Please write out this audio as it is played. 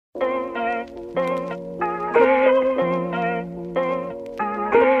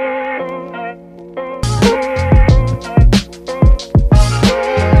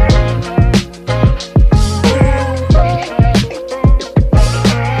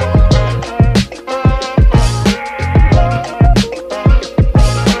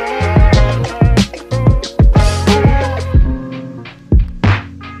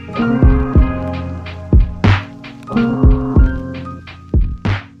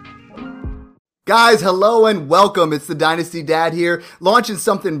Guys, hello and welcome. It's the Dynasty Dad here, launching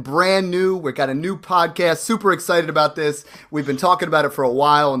something brand new. We've got a new podcast. Super excited about this. We've been talking about it for a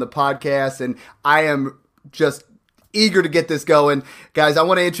while on the podcast, and I am just eager to get this going. Guys, I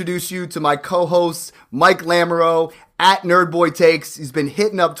want to introduce you to my co-host, Mike Lamoureux, at Nerdboy Takes. He's been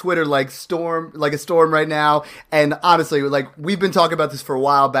hitting up Twitter like a storm right now. And honestly, we've been talking about this for a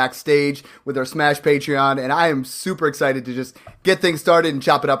while backstage with our Smash Patreon, and I am super excited to just get things started and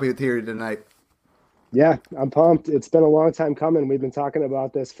chop it up here tonight. Yeah, I'm pumped. It's been a long time coming. We've been talking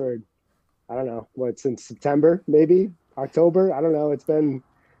about this for, I don't know, since September, maybe October. I don't know. It's been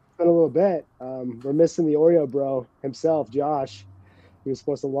a little bit. We're missing the Oreo bro himself, Josh. He was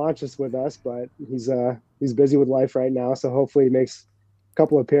supposed to launch this with us, but he's busy with life right now. So hopefully he makes a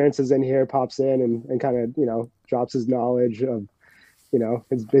couple appearances in here, pops in and kind of, drops his knowledge of,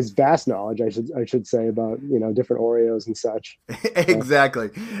 his vast knowledge, I should say, about, different Oreos and such.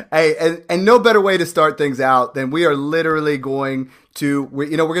 Exactly. Hey, and no better way to start things out than we are literally going to,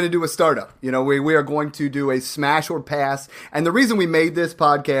 we're going to do a startup. We are going to do a smash or pass. And the reason we made this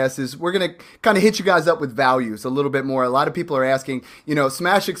podcast is we're going to kind of hit you guys up with values a little bit more. A lot of people are asking,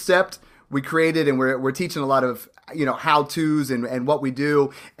 smash accept. We created and we're teaching a lot of, how-tos and what we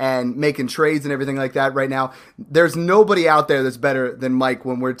do and making trades and everything like that right now. There's nobody out there that's better than Mike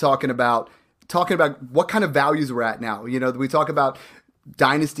when we're talking about what kind of values we're at now. We talk about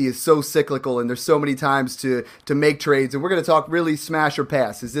Dynasty is so cyclical and there's so many times to make trades, and we're going to talk really smash or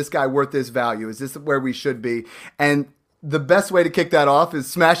pass. Is this guy worth this value? Is this where we should be? And the best way to kick that off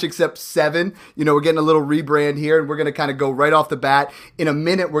is Smash Accept 7. We're getting a little rebrand here, and we're going to kind of go right off the bat. In a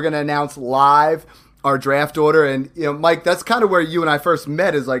minute, we're going to announce live our draft order. And, Mike, that's kind of where you and I first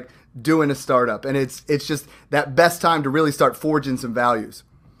met, is like doing a startup. And it's just that best time to really start forging some values.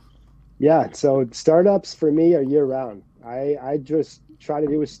 Yeah, so startups for me are year round. I just try to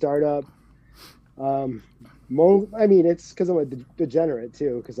do a startup. It's because I'm a degenerate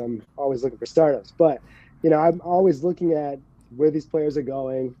too, because I'm always looking for startups. But I'm always looking at where these players are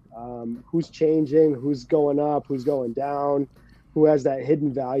going, who's changing, who's going up, who's going down, who has that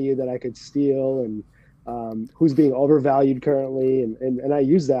hidden value that I could steal, and who's being overvalued currently. And I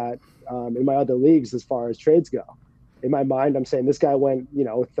use that in my other leagues as far as trades go. In my mind, I'm saying this guy went,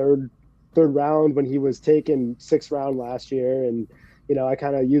 third round when he was taken 6th round last year. And, I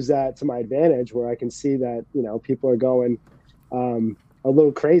kind of use that to my advantage, where I can see that, people are going a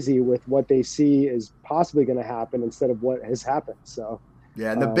little crazy with what they see is possibly going to happen instead of what has happened. So,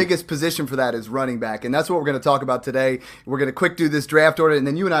 yeah, and the biggest position for that is running back, and that's what we're going to talk about today. We're going to quick do this draft order, and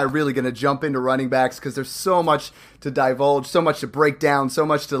then you and I are really going to jump into running backs because there's so much to divulge, so much to break down, so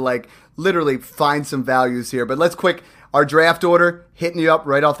much to literally find some values here. But let's quick our draft order, hitting you up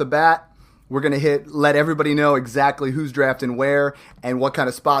right off the bat. We're going to let everybody know exactly who's drafting where and what kind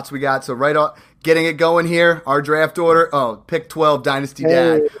of spots we got. So right off, getting it going here, our draft order. Oh, pick 12, Dynasty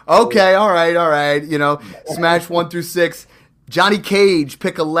Dad. Okay, all right. Smash 1 through 6. Johnny Cage,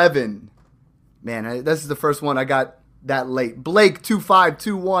 pick 11. Man, this is the first one I got that late. Blake,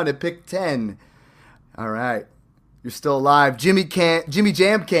 2521 at pick 10. All right. You're still alive. Jimmy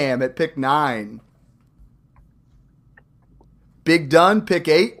Jam Cam at pick 9. Big Dunn, pick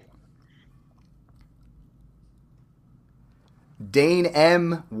 8. Dane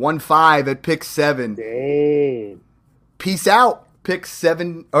M15 at pick 7. Dane. Peace Out, pick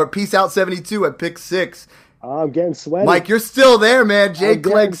 7, or Peace Out 72 at pick 6. Oh, I'm getting sweaty. Mike, you're still there, man. Jay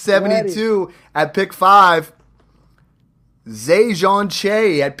Clegg 72 at pick 5. Zay-Jean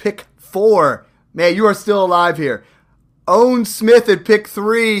Che at pick 4. Man, you are still alive here. Owen Smith at pick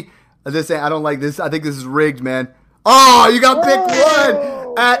 3. I don't like this. I think this is rigged, man. Oh, you got pick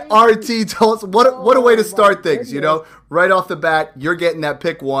 1 at RT Tulsa. What a way to start things, Right off the bat, you're getting that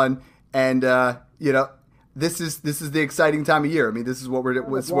pick 1, and this is the exciting time of year. I mean, this is what we're doing.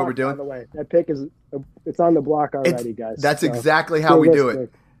 By the way, that pick it's on the block already, guys. That's exactly how we do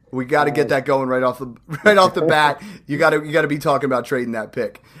it. We got to get that going right off the bat. You got to be talking about trading that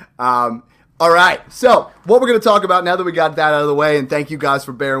pick. All right, so what we're going to talk about now that we got that out of the way, and thank you guys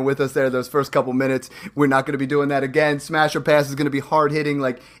for bearing with us there those first couple minutes. We're not going to be doing that again. Smash or Pass is going to be hard-hitting,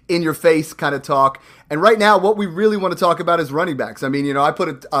 like in-your-face kind of talk. And right now, what we really want to talk about is running backs. I mean, I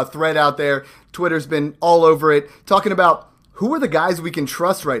put a thread out there. Twitter's been all over it, talking about who are the guys we can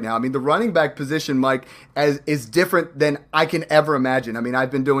trust right now? I mean, the running back position, Mike, is different than I can ever imagine. I mean, I've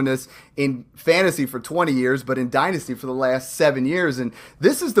been doing this in fantasy for 20 years, but in Dynasty for the last 7 years. And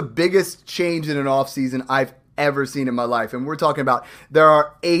this is the biggest change in an offseason I've ever seen in my life. And we're talking about there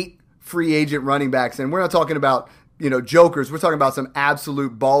are 8 free agent running backs. And we're not talking about jokers. We're talking about some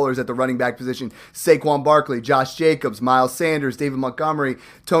absolute ballers at the running back position. Saquon Barkley, Josh Jacobs, Miles Sanders, David Montgomery,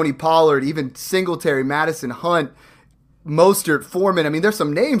 Tony Pollard, even Singletary, Madison Hunt, Mostert, Foreman. I mean, there's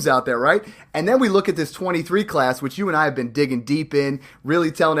some names out there, right? And then we look at this 23 class, which you and I have been digging deep in, really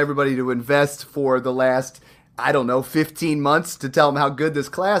telling everybody to invest for the last, 15 months to tell them how good this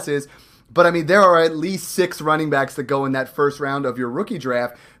class is. But, I mean, there are at least 6 running backs that go in that first round of your rookie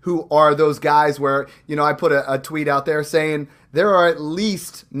draft who are those guys where, I put a tweet out there saying there are at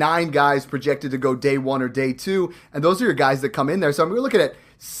least 9 guys projected to go day 1 or day 2, and those are your guys that come in there. So we're looking at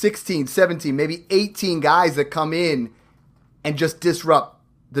 16, 17, maybe 18 guys that come in and just disrupt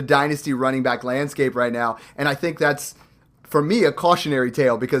the dynasty running back landscape right now. And I think that's, for me, a cautionary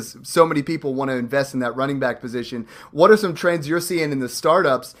tale because so many people want to invest in that running back position. What are some trends you're seeing in the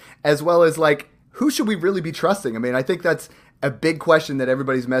startups, as well as, who should we really be trusting? I mean, I think that's a big question that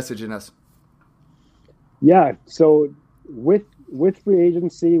everybody's messaging us. Yeah, so with free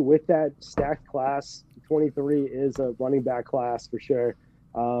agency, with that stacked class, 23 is a running back class for sure.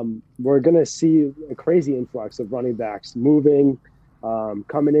 We're going to see a crazy influx of running backs moving,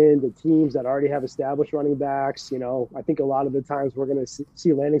 coming in to teams that already have established running backs. I think a lot of the times we're going to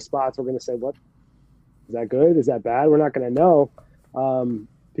see landing spots. We're going to say, what, is that good? Is that bad? We're not going to know,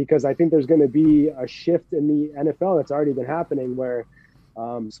 because I think there's going to be a shift in the NFL that's already been happening where,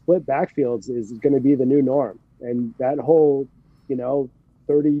 split backfields is going to be the new norm. And that whole,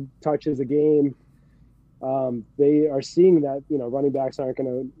 30 touches a game, they are seeing that, running backs aren't going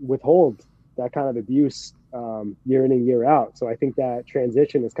to withhold that kind of abuse year in and year out. So I think that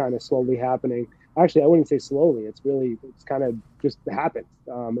transition is kind of slowly happening. Actually, I wouldn't say slowly. It's kind of just happened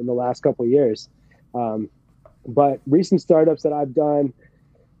in the last couple of years. But recent startups that I've done,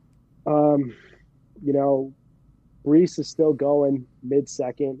 Brees is still going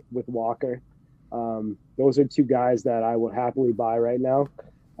mid-second with Walker. Those are 2 guys that I will happily buy right now.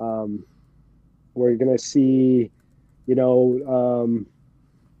 We're going to see,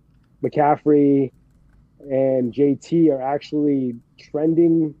 McCaffrey and JT are actually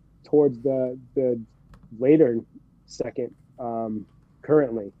trending towards the later second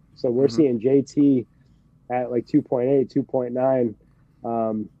currently. So we're seeing JT at 2.8,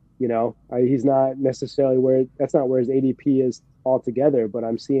 2.9. He's not necessarily that's not where his ADP is altogether, but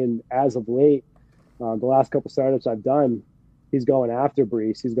I'm seeing as of late, the last couple startups I've done, he's going after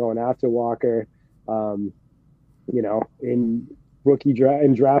Brees. He's going after Walker. In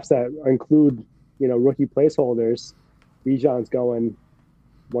in drafts that include, rookie placeholders, Bijan's going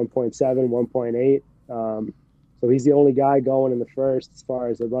 1.7, 1.8. So he's the only guy going in the first as far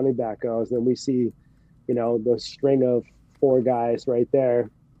as the running back goes. And then we see, the string of 4 guys right there.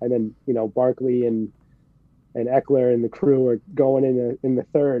 And then, Barkley and Eckler and the crew are going in the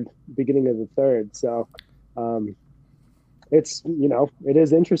third, beginning of the third. So it's, it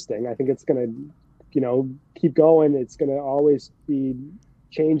is interesting. I think it's going to, keep going. It's going to always be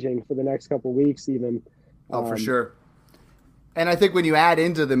changing for the next couple of weeks even. Oh, for sure. And I think when you add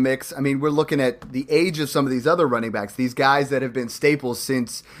into the mix, I mean, we're looking at the age of some of these other running backs, these guys that have been staples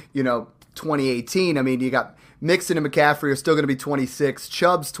since, 2018. I mean, you got Mixon and McCaffrey are still going to be 26.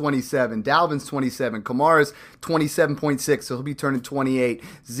 Chubb's 27. Dalvin's 27. Kamara's 27.6, so he'll be turning 28.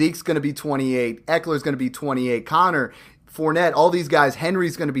 Zeke's going to be 28. Eckler's going to be 28. Connor, Fournette, all these guys.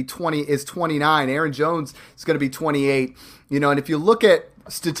 Henry's going to be 29. Aaron Jones is going to be 28. And if you look at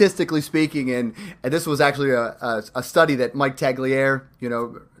statistically speaking, and this was actually a study that Mike Tagliere,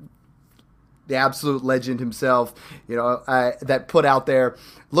 the absolute legend himself, that put out there,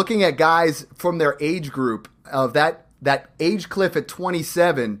 looking at guys from their age group of that age cliff at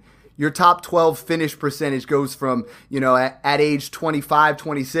 27, your top 12 finish percentage goes from, at age 25,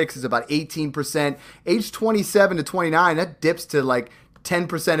 26 is about 18%. Age 27 to 29, that dips to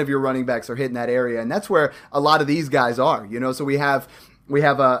 10% of your running backs are hitting that area. And that's where a lot of these guys are, So we have We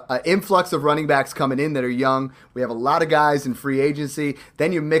have a influx of running backs coming in that are young. We have a lot of guys in free agency.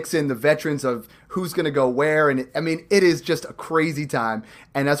 Then you mix in the veterans of who's going to go where. And it is just a crazy time.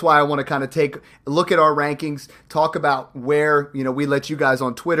 And that's why I want to kind of take a look at our rankings, talk about where, we let you guys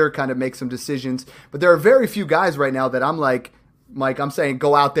on Twitter kind of make some decisions. But there are very few guys right now that I'm like, Mike, I'm saying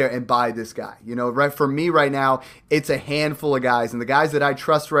go out there and buy this guy. Right, for me right now, it's a handful of guys. And the guys that I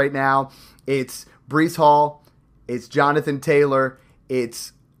trust right now, it's Breece Hall, it's Jonathan Taylor,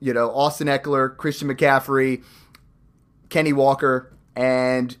 it's, Austin Eckler, Christian McCaffrey, Kenny Walker,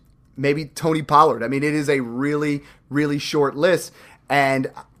 and maybe Tony Pollard. It is a really, really short list,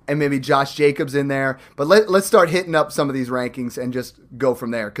 and maybe Josh Jacobs in there. But let's start hitting up some of these rankings and just go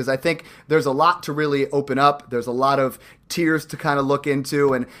from there, because I think there's a lot to really open up. There's a lot of tiers to kind of look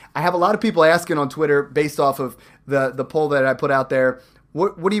into, and I have a lot of people asking on Twitter based off of the poll that I put out there,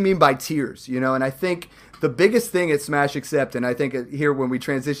 what do you mean by tiers? And I think the biggest thing at Smash Accept, and I think here when we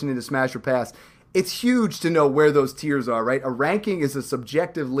transition into Smash or Pass, it's huge to know where those tiers are, right? A ranking is a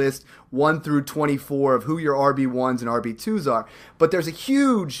subjective list 1 through 24 of who your RB1s and RB2s are. But there's a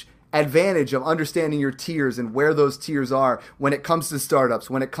huge advantage of understanding your tiers and where those tiers are when it comes to startups,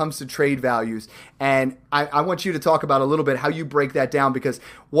 when it comes to trade values. And I want you to talk about a little bit how you break that down, because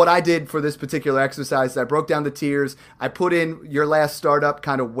what I did for this particular exercise is I broke down the tiers. I put in your last startup,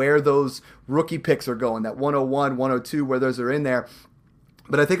 kind of where those rookie picks are going, that 101, 102, where those are in there.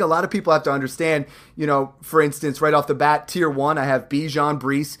 But I think a lot of people have to understand, for instance, right off the bat, tier 1, I have Bijan,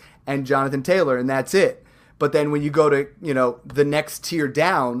 Breece, and Jonathan Taylor, and that's it. But then when you go to, the next tier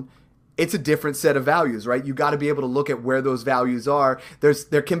down, it's a different set of values, right? You got to be able to look at where those values are.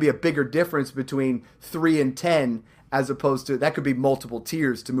 There can be a bigger difference between 3 and 10 as opposed to, that could be multiple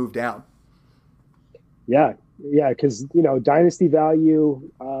tiers to move down. Yeah, because, dynasty value,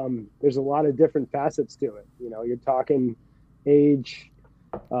 there's a lot of different facets to it. You're talking age,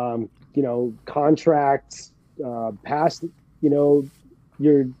 contracts, past,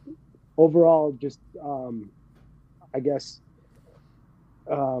 your overall just,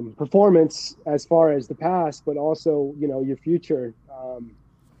 performance as far as the past, but also, your future.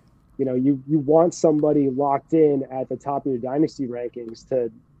 You want somebody locked in at the top of your dynasty rankings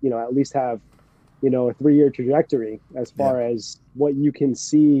to, at least have, a 3-year trajectory as far as what you can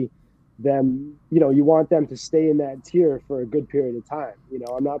see them, you want them to stay in that tier for a good period of time.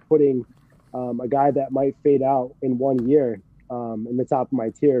 I'm not putting a guy that might fade out in 1 year in the top of my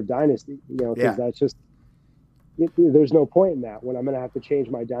tier of dynasty, because that's just, there's no point in that when I'm going to have to change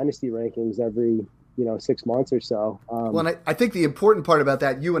my dynasty rankings every 6 months or so. Well, and I think the important part about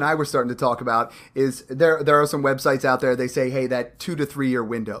that, you and I were starting to talk about, is there are some websites out there, they say, hey, that 2 to 3 year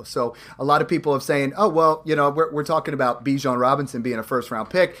window. So a lot of people are saying, oh, well, we're talking about Bijan Robinson being a first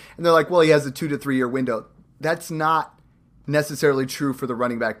round pick. And they're like, well, he has a 2 to 3 year window. That's not necessarily true for the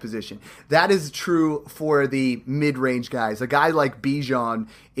running back position. That is true for the mid-range guys. A guy like Bijan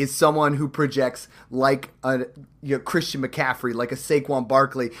is someone who projects like a Christian McCaffrey, like a Saquon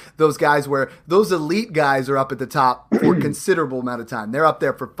Barkley, those guys where those elite guys are up at the top for a considerable amount of time. They're up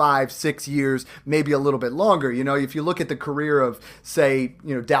there for 5-6 years, maybe a little bit longer. If you look at the career of, say,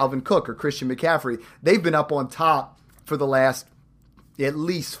 Dalvin Cook or Christian McCaffrey, they've been up on top for the last at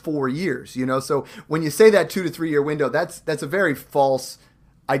least 4 years, So when you say that 2 to 3 year window, that's a very false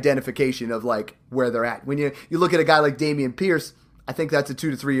identification of like where they're at. When you look at a guy like Dameon Pierce, I think that's a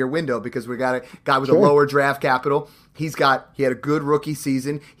 2 to 3 year window, because we got a guy with a lower draft capital. He had a good rookie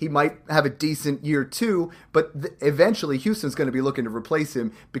season. He might have a decent year 2, but eventually Houston's going to be looking to replace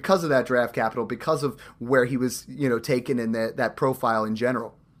him because of that draft capital, because of where he was, taken in that profile in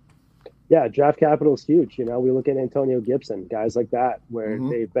general. Yeah, draft capital is huge. We look at Antonio Gibson, guys like that, where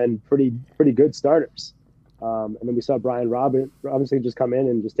they've been pretty good starters. And then we saw Brian Robinson just come in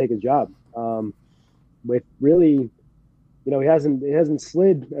and just take his job. With really, he hasn't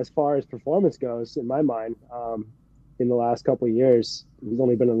slid as far as performance goes in my mind. In the last couple of years, he's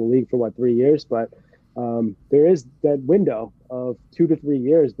only been in the league for 3 years, but there is that window of 2 to 3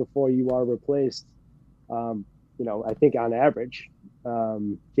 years before you are replaced. I think on average.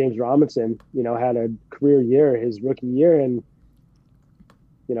 James Robinson, had a career year, his rookie year, and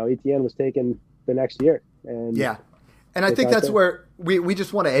Etienne was taken the next year. And and I think that's where we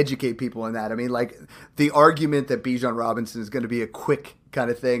just want to educate people in that. Like the argument that Bijan Robinson is going to be a quick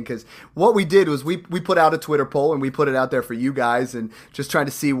kind of thing, because what we did was we put out a Twitter poll and we put it out there for you guys and just trying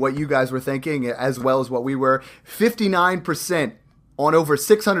to see what you guys were thinking as well as what we were. 59% on over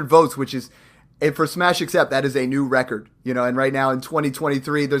 600 votes, which is And for Smash Accept, that is a new record, and right now in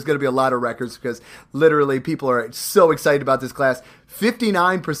 2023, there's going to be a lot of records because literally people are so excited about this class.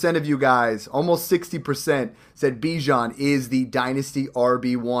 59% of you guys, almost 60%, said Bijan is the Dynasty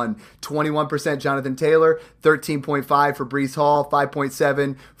RB1. 21% Jonathan Taylor, 13.5 for Breece Hall,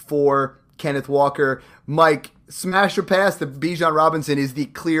 5.7 for Kenneth Walker. Mike, smash or pass that Bijan Robinson is the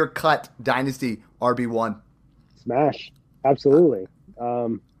clear-cut Dynasty RB1? Smash. Absolutely.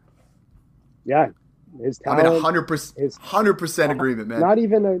 Yeah, his talent. I'm in 100% agreement, man. Not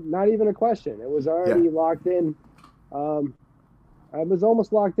even a question. It was already locked in. I was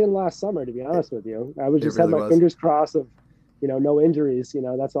almost locked in last summer, to be honest with you. I was just had my fingers crossed of, no injuries.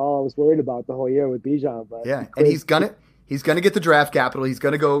 That's all I was worried about the whole year with Bijan. But yeah, and he's gonna get the draft capital. He's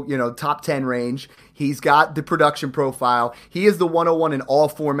gonna go, top 10 range. He's got the production profile. He is the 101 in all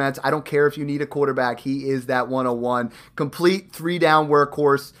formats. I don't care if you need a quarterback. He is that 101. Complete 3-down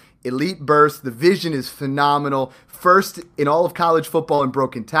workhorse. Elite burst. The vision is phenomenal. First in all of college football in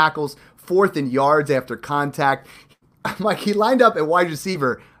broken tackles. Fourth in yards after contact. Like, he lined up at wide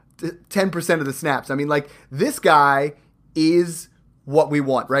receiver 10% of the snaps. I mean, this guy is what we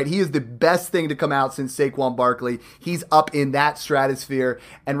want, right? He is the best thing to come out since Saquon Barkley. He's up in that stratosphere.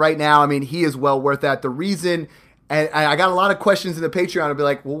 And right now, I mean, he is well worth that. The reason... And I got a lot of questions in the Patreon. I'll be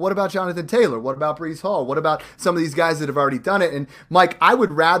like, well, what about Jonathan Taylor? What about Breece Hall? What about some of these guys that have already done it? And Mike, I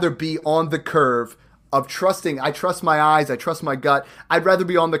would rather be on the curve of trusting. I trust my eyes. I trust my gut. I'd rather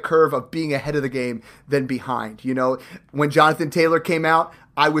be on the curve of being ahead of the game than behind. When Jonathan Taylor came out,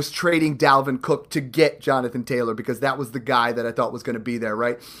 I was trading Dalvin Cook to get Jonathan Taylor because that was the guy that I thought was going to be there,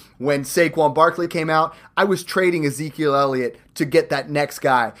 right? When Saquon Barkley came out, I was trading Ezekiel Elliott to get that next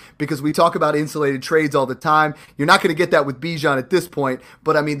guy because we talk about insulated trades all the time. You're not going to get that with Bijan at this point,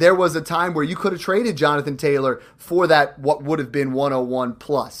 but I mean, there was a time where you could have traded Jonathan Taylor for that what would have been 101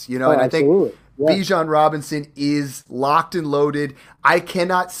 plus, and I think Bijan Robinson is locked and loaded. I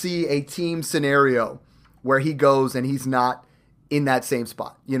cannot see a team scenario where he goes and he's not in that same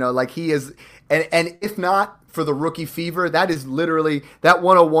spot. He is, and if not for the rookie fever, that is literally, that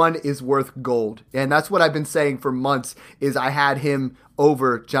 101 is worth gold. And that's what I've been saying for months is I had him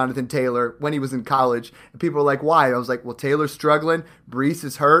over Jonathan Taylor when he was in college. And people were like, why? I was like, well, Taylor's struggling, Breece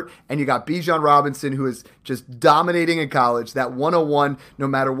is hurt, and you got Bijan Robinson who is just dominating in college. That 101, no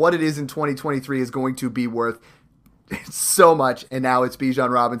matter what it is in 2023, is going to be worth so much. And now it's Bijan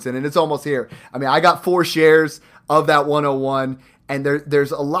Robinson, and it's almost here. I mean, I got 4 shares of that 101, and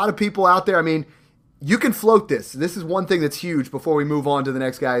there's a lot of people out there. I mean, you can float this. This is one thing that's huge before we move on to the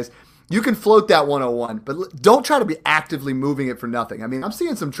next guys. You can float that 101, but don't try to be actively moving it for nothing. I mean, I'm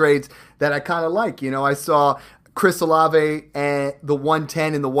seeing some trades that I kind of like. I saw Chris Olave and the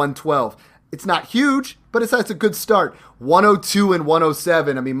 110 and the 112. It's not huge, but that's a good start. 102 and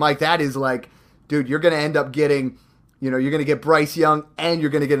 107. I mean, Mike, that is like, dude, you're going to end up getting... you're going to get Bryce Young, and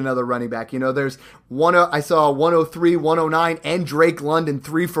you're going to get another running back. There's I saw 103, 109, and Drake London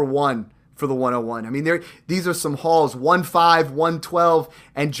 3 for 1 for the 101. I mean, these are some hauls. 1-5, 112,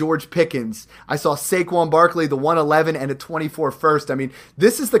 and George Pickens. I saw Saquon Barkley, the 111, and a 24 first. I mean,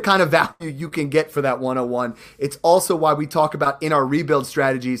 this is the kind of value you can get for that 101. It's also why we talk about in our rebuild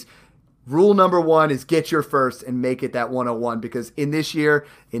strategies, rule number 1 is get your first and make it that 101, because in this year,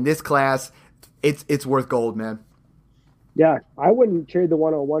 in this class, it's worth gold, man. Yeah, I wouldn't trade the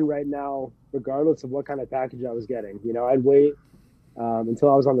 101 right now, regardless of what kind of package I was getting. I'd wait until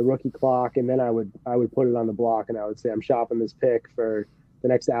I was on the rookie clock, and then I would put it on the block, and I would say I'm shopping this pick for the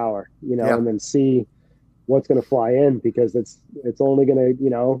next hour, and then see what's going to fly in, because it's only going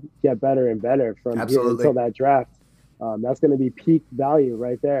to get better and better from here until that draft. That's going to be peak value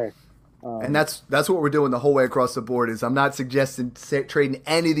right there. And that's what we're doing the whole way across the board. Is I'm not suggesting trading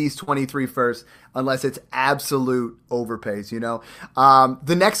any of these 23 first unless it's absolute overpays.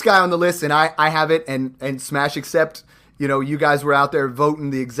 The next guy on the list, and I have it, and Smash Accept. You guys were out there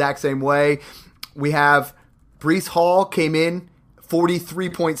voting the exact same way. We have Breece Hall came in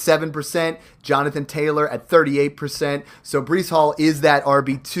 43.7%, Jonathan Taylor at 38%. So Breece Hall is that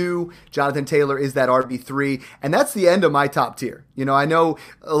RB2, Jonathan Taylor is that RB3, and that's the end of my top tier. I know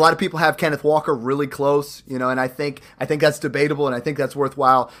a lot of people have Kenneth Walker really close, and I think that's debatable, and I think that's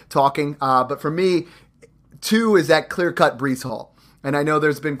worthwhile talking. But for me, 2 is that clear-cut Breece Hall. And I know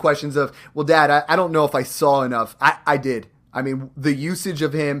there's been questions of, well, Dad, I don't know if I saw enough. I did. I mean, the usage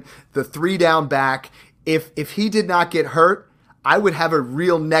of him, the 3-down back, if he did not get hurt, I would have a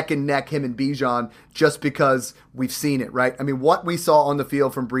real neck and neck, him and Bijan, just because we've seen it, right? I mean, what we saw on the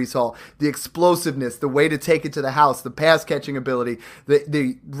field from Breece Hall, the explosiveness, the way to take it to the house, the pass catching ability,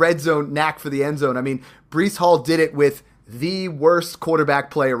 the red zone knack for the end zone. I mean, Breece Hall did it with the worst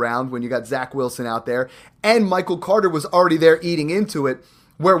quarterback play around when you got Zach Wilson out there, and Michael Carter was already there eating into it,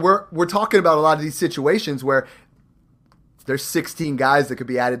 where we're talking about a lot of these situations where there's 16 guys that could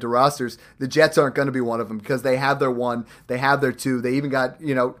be added to rosters. The Jets aren't going to be one of them because they have their one, they have their two. They even got,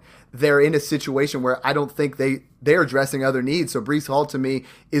 they're in a situation where I don't think they're addressing other needs. So Breece Hall to me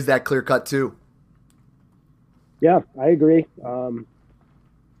is that clear cut too. Yeah, I agree.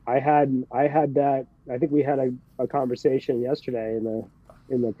 I had that. I think we had a conversation yesterday in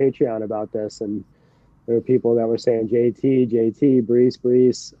the Patreon about this, and there were people that were saying JT,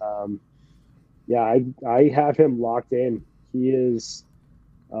 Breece. Yeah, I have him locked in. He is.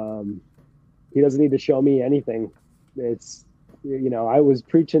 He doesn't need to show me anything. It's, I was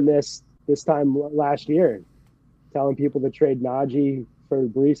preaching this time last year, telling people to trade Najee for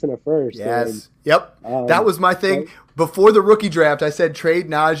Breece in a first. Yes. Yep. That was my thing. Before the rookie draft, I said trade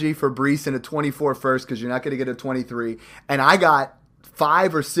Najee for Breece in a 24 first because you're not going to get a 23. And I got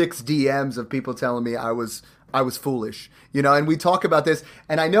 5 or 6 DMs of people telling me I was foolish. And we talk about this,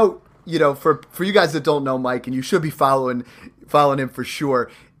 and I know, for you guys that don't know Mike, and you should be following him for sure.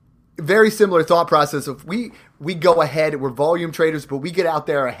 Very similar thought process of we go ahead, we're volume traders, but we get out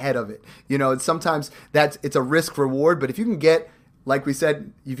there ahead of it. And sometimes it's a risk reward, but if you can get, like we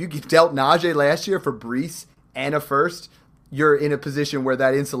said, if you dealt Najee last year for Breece and a first, you're in a position where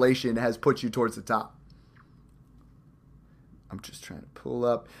that insulation has put you towards the top. I'm just trying to pull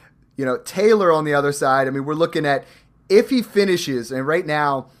up. Taylor on the other side, we're looking at if he finishes, and right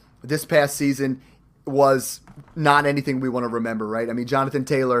now, this past season was not anything we want to remember, right? Jonathan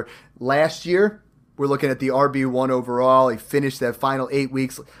Taylor last year, we're looking at the RB1 overall. He finished that final 8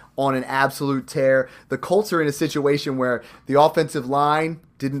 weeks on an absolute tear. The Colts are in a situation where the offensive line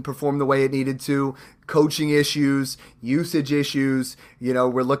didn't perform the way it needed to, coaching issues, usage issues.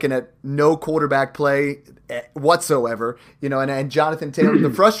 We're looking at no quarterback play whatsoever. And Jonathan Taylor, the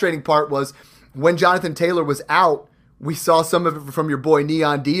frustrating part was when Jonathan Taylor was out, we saw some of it from your boy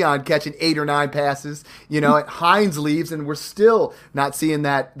Neon Dion catching 8 or 9 passes. Hines leaves, and we're still not seeing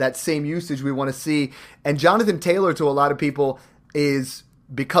that same usage we want to see. And Jonathan Taylor, to a lot of people, is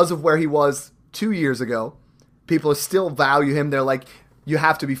because of where he was 2 years ago. People still value him. They're like, you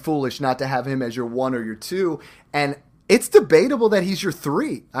have to be foolish not to have him as your 1 or your 2. And it's debatable that he's your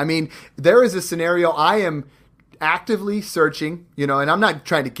 3. There is a scenario I am actively searching, and I'm not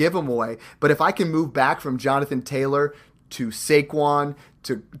trying to give him away, but if I can move back from Jonathan Taylor to Saquon,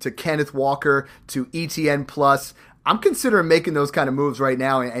 to Kenneth Walker, to ETN plus, I'm considering making those kind of moves right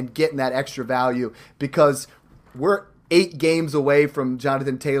now and getting that extra value because we're 8 games away from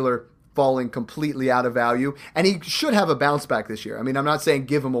Jonathan Taylor falling completely out of value, and he should have a bounce back this year. I'm not saying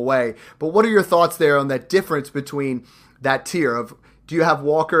give him away, but what are your thoughts there on that difference between that tier of, do you have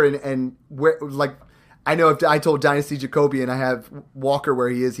Walker and where, like, I know if I told Dynasty Jacoby and I have Walker where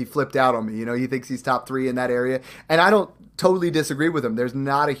he is, he flipped out on me. He thinks he's top 3 in that area. And I don't totally disagree with him. There's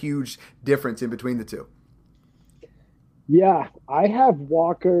not a huge difference in between the two. Yeah, I have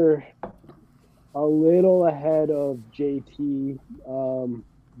Walker a little ahead of JT,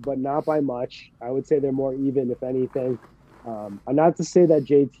 but not by much. I would say they're more even, if anything. And not to say that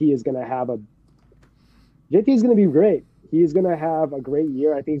JT is going to be great. He's going to have a great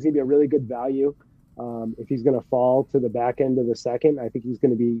year. I think he's going to be a really good value. If he's going to fall to the back end of the second, I think he's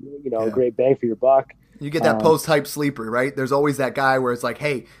going to be, a great bang for your buck. You get that post-hype sleeper, right? There's always that guy where it's like,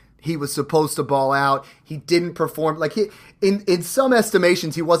 hey, he was supposed to ball out. He didn't perform. Like, in some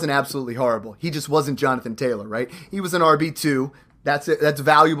estimations, he wasn't absolutely horrible. He just wasn't Jonathan Taylor, right? He was an RB2. That's it. That's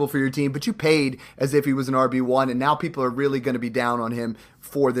valuable for your team, but you paid as if he was an RB1, and now people are really going to be down on him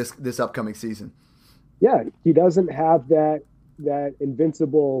for this upcoming season. Yeah, he doesn't have that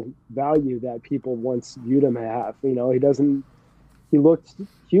invincible value that people once viewed him have. He looked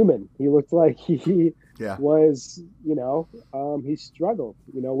human. He looked like he was, he struggled,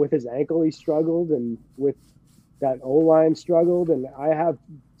 with his ankle, he struggled, and with that O-line struggled. And I have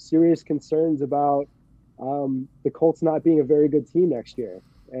serious concerns about the Colts not being a very good team next year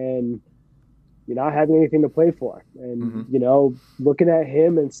and not having anything to play for. And, looking at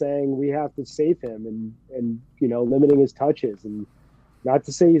him and saying we have to save him and limiting his touches. And not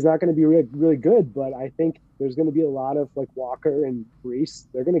to say he's not going to be really, really good, but I think there's going to be a lot of like Walker and Breece.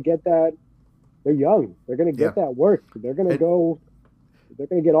 They're going to get that. They're young. They're going to get that work. They're going to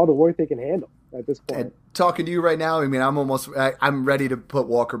get all the work they can handle at this point. And talking to you right now, I'm ready to put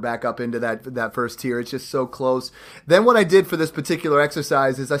Walker back up into that first tier. It's just so close. Then what I did for this particular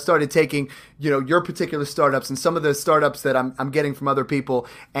exercise is I started taking, your particular startups and some of the startups that I'm getting from other people.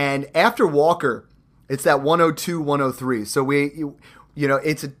 And after Walker, it's that 102, 103. So you're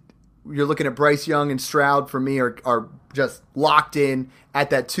looking at Bryce Young and Stroud for me are just locked in at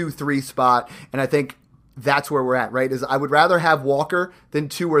that 2-3 spot. And I think that's where we're at, right? Is I would rather have Walker than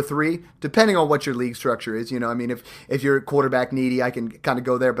 2 or 3, depending on what your league structure is. I mean, if you're quarterback needy, I can kind of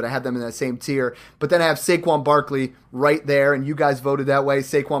go there, but I have them in that same tier. But then I have Saquon Barkley right there, and you guys voted that way.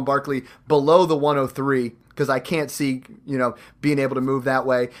 Saquon Barkley below the 103, because I can't see, being able to move that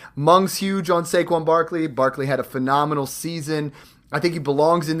way. Mung's huge on Saquon Barkley. Barkley had a phenomenal season. I think he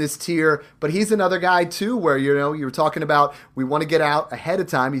belongs in this tier, but he's another guy too where, you were talking about we want to get out ahead of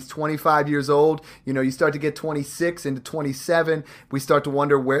time. He's 25 years old. You start to get 26 into 27. We start to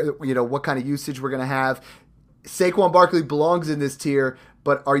wonder where, what kind of usage we're going to have. Saquon Barkley belongs in this tier,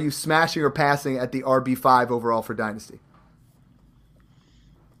 but are you smashing or passing at the RB5 overall for Dynasty?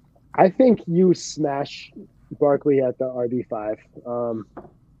 I think you smash Barkley at the RB5.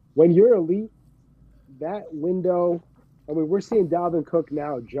 When you're elite, that window, I mean, we're seeing Dalvin Cook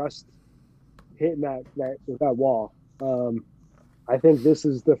now just hitting that wall. I think this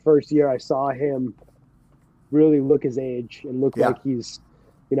is the first year I saw him really look his age and look like he's,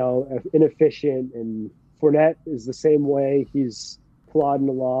 inefficient. And Fournette is the same way. He's plodding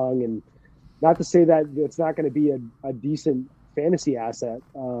along. And not to say that it's not going to be a decent fantasy asset,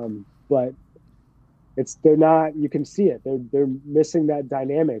 but they're not. You can see it. They're missing that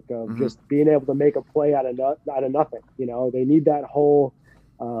dynamic of just being able to make a play out of nothing. They need that whole.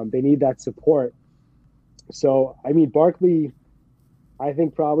 They need that support. So I mean, Barkley, I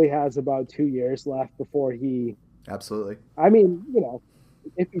think probably has about 2 years left before he. Absolutely. I mean,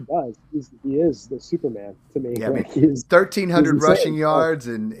 if he does, he is the Superman to me. Yeah, 1,300 rushing yards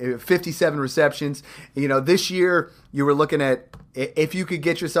and 57 receptions. This year you were looking at if you could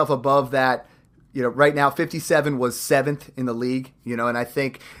get yourself above that. Right now 57 was 7th in the league. And I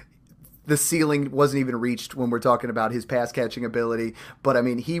think the ceiling wasn't even reached when we're talking about his pass catching ability. But I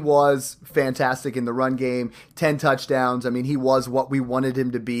mean, he was fantastic in the run game. 10 touchdowns. I mean, he was what we wanted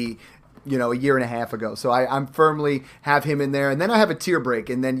him to be. A year and a half ago. So I'm firmly have him in there. And then I have a tier break.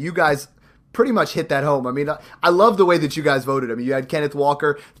 And then you guys pretty much hit that home. I mean, I love the way that you guys voted. I mean, you had Kenneth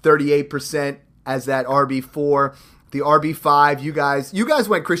Walker, 38% as that RB4. The RB5, you guys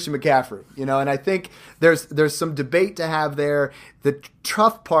went Christian McCaffrey, and I think there's some debate to have there. The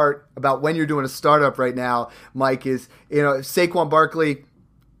tough part about when you're doing a startup right now, Mike, is, Saquon Barkley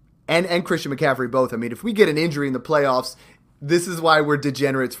and Christian McCaffrey both. I mean, if we get an injury in the playoffs, this is why we're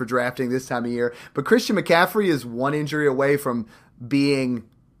degenerates for drafting this time of year. But Christian McCaffrey is one injury away from being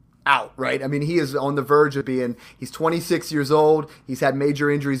out, right? I mean, he is on the verge of he's 26 years old. He's had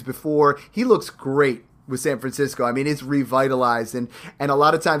major injuries before. He looks great with San Francisco. I mean, it's revitalized. And a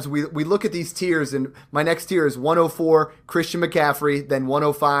lot of times we look at these tiers, and my next tier is 104, Christian McCaffrey, then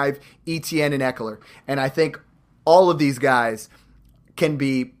 105, ETN and Eckler. And I think all of these guys can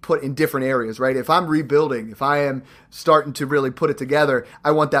be put in different areas, right? If I'm rebuilding, if I am starting to really put it together,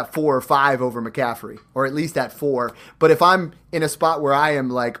 I want that 4 or 5 over McCaffrey, or at least that 4. But if I'm in a spot where I am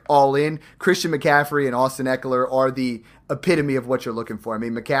like all in, Christian McCaffrey and Austin Eckler are the epitome of what you're looking for. I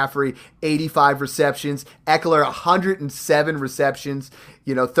mean, McCaffrey, 85 receptions, Eckler, 107 receptions,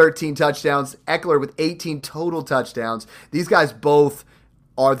 13 touchdowns, Eckler with 18 total touchdowns. These guys both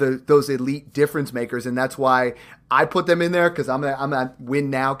are those elite difference makers, and that's why I put them in there, because I'm a win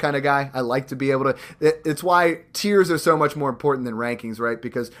now kind of guy. I like to be able to. It's why tiers are so much more important than rankings, right?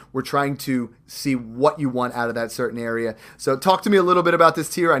 Because we're trying to see what you want out of that certain area. So talk to me a little bit about this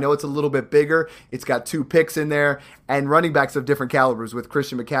tier. I know it's a little bit bigger. It's got 2 picks in there and running backs of different calibers with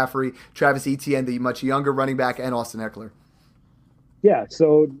Christian McCaffrey, Travis Etienne, the much younger running back, and Austin Eckler. Yeah.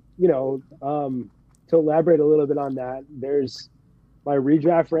 So to elaborate a little bit on that, there's my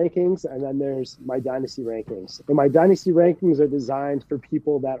redraft rankings, and then there's my dynasty rankings. And my dynasty rankings are designed for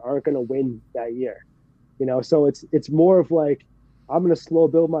people that aren't going to win that year. So it's more of like, I'm going to slow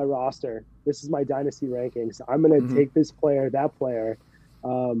build my roster. This is my dynasty rankings. I'm going to take this player, that player,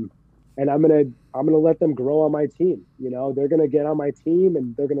 and I'm going to let them grow on my team. They're going to get on my team,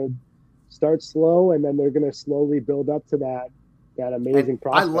 and they're going to start slow, and then they're going to slowly build up to that amazing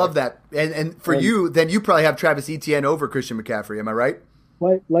prospect. I love that. And for you, then you probably have Travis Etienne over Christian McCaffrey. Am I right?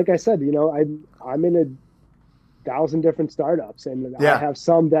 Like I said, I'm in 1,000 different startups, and I have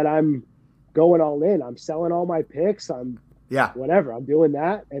some that I'm going all in. I'm selling all my picks. Whatever. I'm doing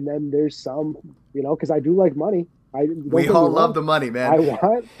that. And then there's some, because I do like money. We all love the money, man.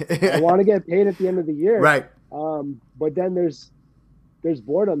 I want to get paid at the end of the year. Right. But then there's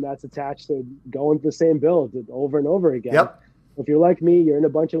boredom that's attached to going to the same build over and over again. Yep. If you're like me, you're in a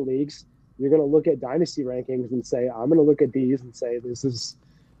bunch of leagues, you're going to look at dynasty rankings and say, I'm going to look at these and say, these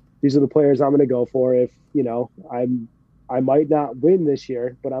are the players I'm going to go for. If, I might not win this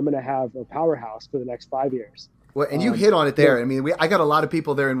year, but I'm going to have a powerhouse for the next 5 years. Well, and you hit on it there. I mean, I got a lot of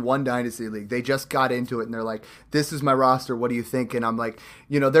people there in one dynasty league. They just got into it, and they're like, "This is my roster. What do you think?" And I'm like,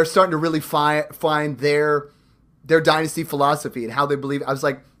 they're starting to really find their dynasty philosophy and how they believe. I was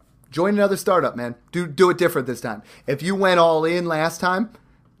like, join another startup, man. Do it different this time. If you went all in last time,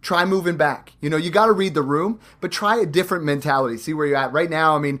 try moving back. You got to read the room, but try a different mentality. See where you're at right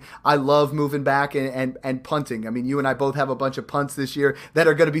now. I mean, I love moving back and punting. I mean, you and I both have a bunch of punts this year that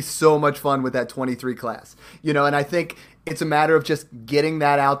are going to be so much fun with that 23 class. And I think it's a matter of just getting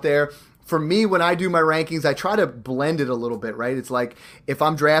that out there. For me, when I do my rankings, I try to blend it a little bit, right? It's like if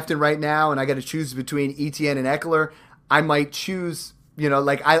I'm drafting right now and I got to choose between Etienne and Eckler, I might choose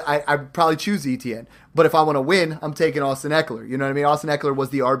I probably choose Etienne. But if I want to win, I'm taking Austin Eckler. You know what I mean? Austin Eckler was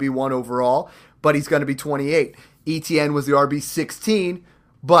the RB1 overall, but he's going to be 28. Etienne was the RB16,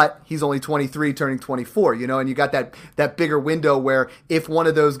 but he's only 23, turning 24. And you got that bigger window where if one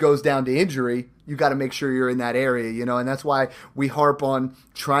of those goes down to injury, you got to make sure you're in that area, and that's why we harp on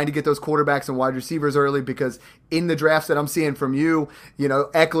trying to get those quarterbacks and wide receivers early, because in the drafts that I'm seeing from you,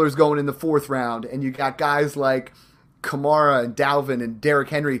 Eckler's going in the 4th round, and you got guys like Kamara and Dalvin and Derrick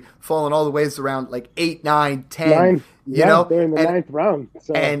Henry falling all the ways around like 8, 9, 10. They're in the 9th round.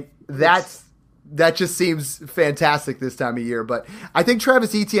 So and that just seems fantastic this time of year. But I think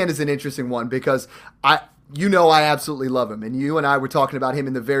Travis Etienne is an interesting one because I absolutely love him. And you and I were talking about him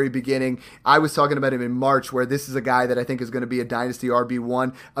in the very beginning. I was talking about him in March, where this is a guy that I think is going to be a dynasty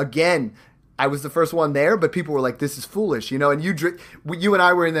RB1. Again, I was the first one there, but people were like, "This is foolish," And you and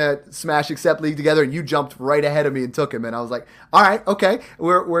I were in the Smash Accept League together, and you jumped right ahead of me and took him, and I was like, "All right, okay,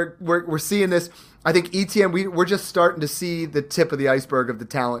 we're seeing this." I think Etienne, we're just starting to see the tip of the iceberg of the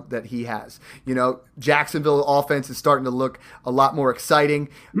talent that he has. Jacksonville offense is starting to look a lot more exciting.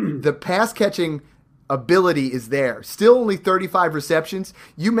 The pass catching ability is there. Still only 35 receptions.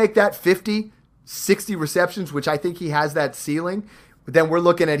 You make that 50, 60 receptions, which I think he has that ceiling. But then we're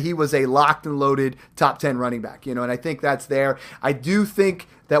looking at he was a locked and loaded top 10 running back, and I think that's there. I do think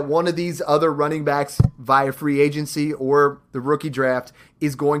that one of these other running backs via free agency or the rookie draft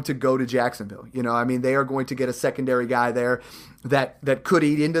is going to go to Jacksonville. They are going to get a secondary guy there that could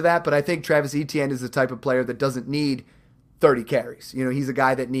eat into that. But I think Travis Etienne is the type of player that doesn't need 30 carries. He's a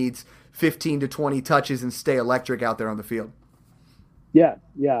guy that needs 15 to 20 touches and stay electric out there on the field. Yeah.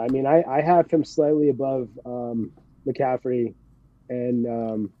 I mean, I have him slightly above McCaffrey and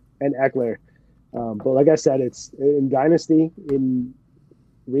Eckler. But like I said, it's in Dynasty, in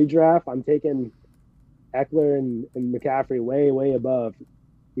redraft, I'm taking Eckler and McCaffrey way above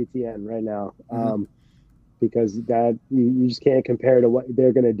Etienne right now. Because that you just can't compare to what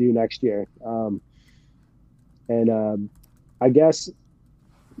they're going to do next year. I guess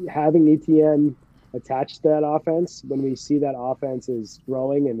having Etienne attached to that offense, when we see that offense is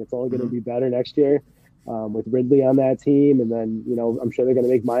growing and it's only going to be better next year, with Ridley on that team, and then I'm sure they're going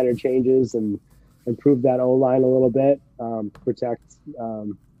to make minor changes and improve that O-line a little bit, protect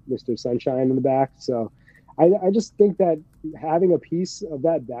Mr. Sunshine in the back. So I just think that having a piece of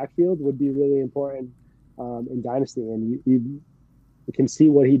that backfield would be really important in Dynasty, and you can see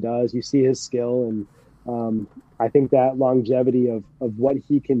what he does. You see his skill, and I think that longevity of what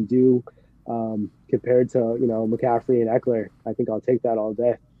he can do compared to McCaffrey and Eckler, I think I'll take that all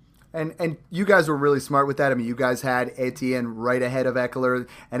day. And you guys were really smart with that. I mean, you guys had Etienne right ahead of Eckler,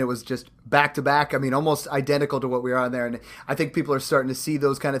 and it was just back-to-back. I mean, almost identical to what we were on there. And I think people are starting to see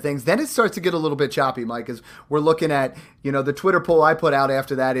those kind of things. Then it starts to get a little bit choppy, Mike, as we're looking at, the Twitter poll I put out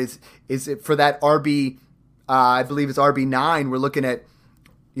after that is it for that RB, I believe it's RB9, we're looking at,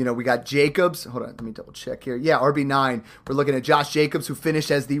 we got Jacobs. Hold on, let me double check here. Yeah, RB9. We're looking at Josh Jacobs, who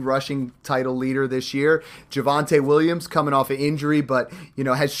finished as the rushing title leader this year. Javonte Williams coming off an injury, but,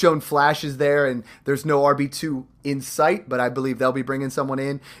 has shown flashes there, and there's no RB2 in sight, but I believe they'll be bringing someone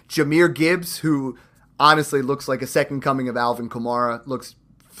in. Jahmyr Gibbs, who honestly looks like a second coming of Alvin Kamara, looks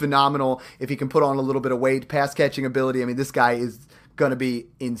phenomenal. If he can put on a little bit of weight, pass catching ability, I mean, this guy is going to be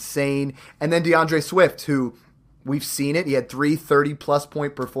insane. And then DeAndre Swift, who we've seen it. He had 3 30-plus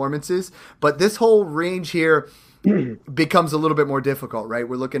point performances. But this whole range here becomes a little bit more difficult, right?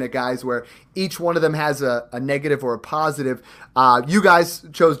 We're looking at guys where each one of them has a negative or a positive. You guys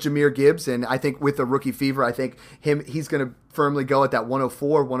chose Jahmyr Gibbs, and I think with the rookie fever, I think he's going to firmly go at that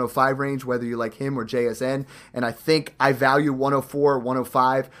 104, 105 range, whether you like him or JSN. And I think I value 104,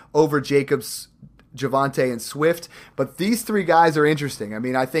 105 over Jacobs, Javonte, and Swift. But these three guys are interesting. I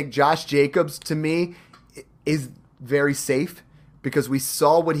mean, I think Josh Jacobs, to me, is very safe because we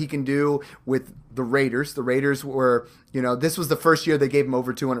saw what he can do with the Raiders. The Raiders were, this was the first year they gave him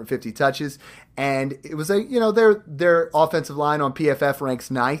over 250 touches, and it was their offensive line on PFF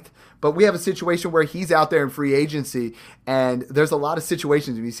ranks ninth. But we have a situation where he's out there in free agency, and there's a lot of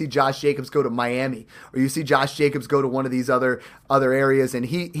situations. You see Josh Jacobs go to Miami, or you see Josh Jacobs go to one of these other areas, and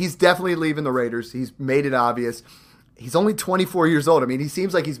he's definitely leaving the Raiders. He's made it obvious. He's only 24 years old. I mean, he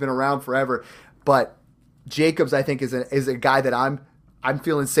seems like he's been around forever, but Jacobs, I think, is a guy that I'm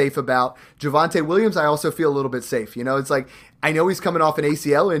feeling safe about. Javonte Williams, I also feel a little bit safe. It's like, I know he's coming off an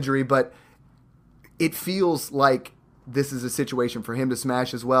ACL injury, but it feels like this is a situation for him to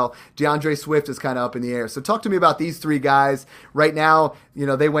smash as well. DeAndre Swift is kind of up in the air. So talk to me about these three guys. Right now,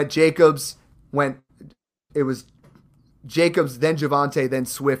 they went it was Jacobs, then Javonte, then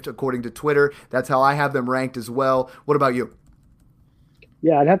Swift, according to Twitter. That's how I have them ranked as well. What about you?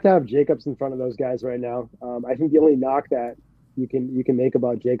 Yeah, I'd have to have Jacobs in front of those guys right now. I think the only knock that you can make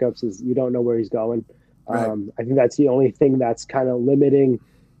about Jacobs is you don't know where he's going. Right. I think that's the only thing that's kind of limiting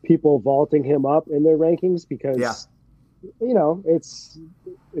people vaulting him up in their rankings because,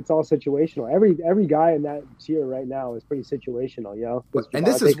 it's all situational. Every guy in that tier right now is pretty situational, And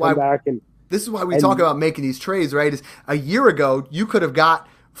this is why we talk about making these trades, right? Is a year ago you could have got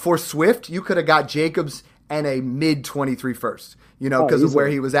for Swift, you could have got Jacobs and a mid 23 first, because of where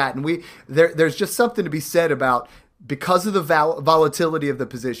he was at. And there's just something to be said about, because of the volatility of the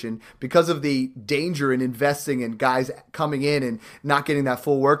position, because of the danger in investing in guys coming in and not getting that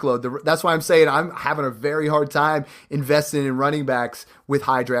full workload. That's why I'm saying I'm having a very hard time investing in running backs with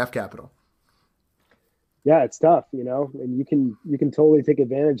high draft capital. Yeah, it's tough, and you can totally take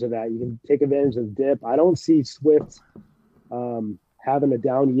advantage of that. You can take advantage of the dip. I don't see Swift having a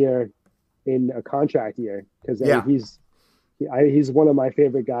down year in a contract year because he's one of my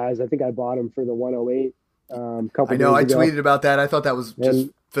favorite guys. I think I bought him for the 108. I know I tweeted about that. I thought that was just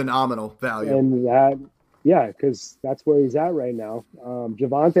phenomenal value. And because that's where he's at right now.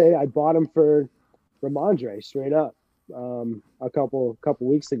 Javonte, I bought him for Ramondre straight up a couple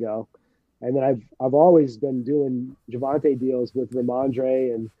weeks ago, and then I've always been doing Javonte deals with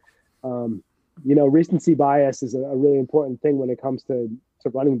Ramondre, and recency bias is a really important thing when it comes to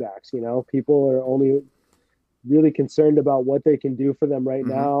running backs. People are only really concerned about what they can do for them right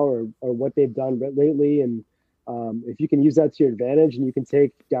now or what they've done lately. And if you can use that to your advantage and you can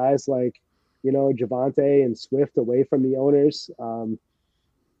take guys like, Javonte and Swift away from the owners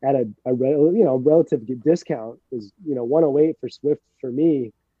at a relative discount is, 108 for Swift for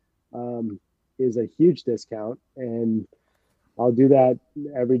me is a huge discount. And I'll do that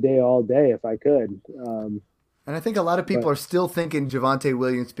every day, all day if I could. And I think a lot of people are still thinking Javonte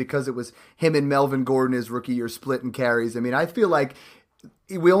Williams because it was him and Melvin Gordon his rookie year split in carries. I mean, I feel like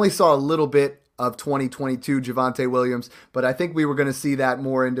we only saw a little bit of 2022 Javonte Williams, but I think we were going to see that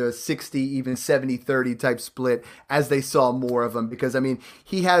more into a 60, even 70-30 type split as they saw more of him. Because, I mean,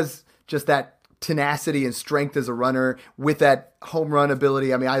 he has just that tenacity and strength as a runner with that home run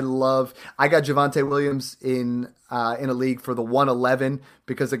ability. I mean, I got Javonte Williams in a league for the 111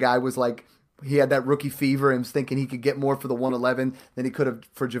 because the guy was like, he had that rookie fever and was thinking he could get more for the 111 than he could have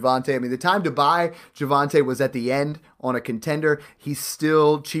for Javonte. I mean, the time to buy Javonte was at the end on a contender. He's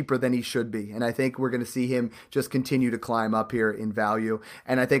still cheaper than he should be. And I think we're going to see him just continue to climb up here in value.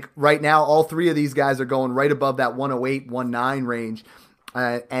 And I think right now, all three of these guys are going right above that 108, 109 range.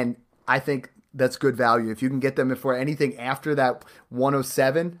 And I think that's good value. If you can get them for anything after that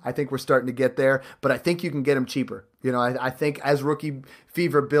 107, I think we're starting to get there. But I think you can get them cheaper. I think as rookie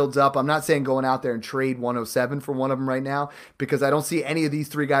fever builds up, I'm not saying going out there and trade 107 for one of them right now because I don't see any of these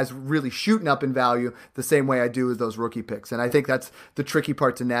three guys really shooting up in value the same way I do as those rookie picks. And I think that's the tricky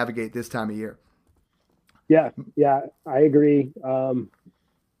part to navigate this time of year. Yeah, I agree. They're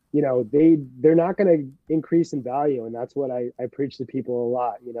not going to increase in value, and that's what I preach to people a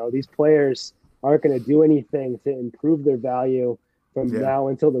lot. These players aren't going to do anything to improve their value from now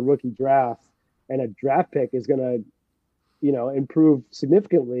until the rookie draft. And a draft pick is going to, improve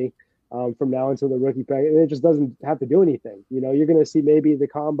significantly from now until the rookie pick. And it just doesn't have to do anything. You're going to see maybe the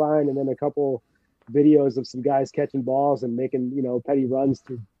combine and then a couple videos of some guys catching balls and making, petty runs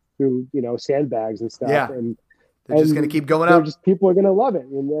through sandbags and stuff. Yeah. And they're just going to keep going up. People are going to love it.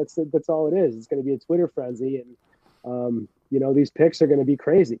 And that's all it is. It's going to be a Twitter frenzy. And, these picks are going to be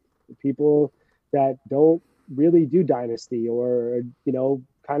crazy. People that don't really do dynasty or,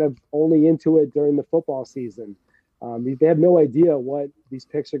 kind of only into it during the football season. They have no idea what these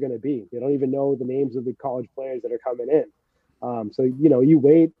picks are going to be. They don't even know the names of the college players that are coming in. So, you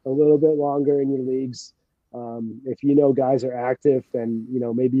wait a little bit longer in your leagues. If guys are active, then,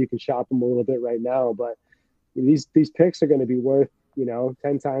 maybe you can shop them a little bit right now. But these picks are going to be worth,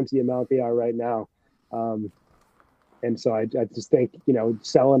 10 times the amount they are right now. And so I just think,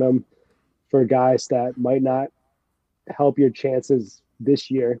 selling them for guys that might not help your chances this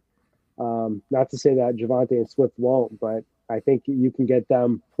year. Not to say that Javonte and Swift won't, but I think you can get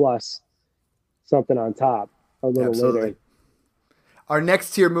them plus something on top a little later. Our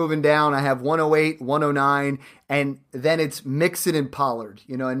next tier moving down, I have 108, 109, and then it's Mixon and Pollard.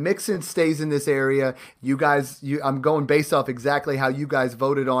 And Mixon stays in this area. You guys, I'm going based off exactly how you guys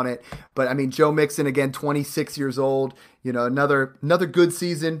voted on it. But I mean, Joe Mixon, again, 26 years old. Another good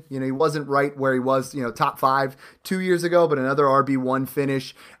season. He wasn't right where he was, top 5 2 years ago, but another RB1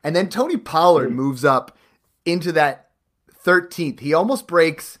 finish. And then Tony Pollard moves up into that 13th. He almost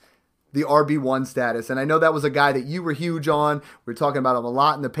breaks the RB1 status. And I know that was a guy that you were huge on. We were talking about him a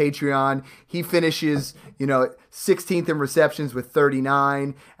lot in the Patreon. He finishes, 16th in receptions with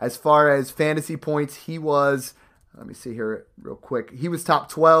 39. As far as fantasy points, he was, let me see here real quick. He was top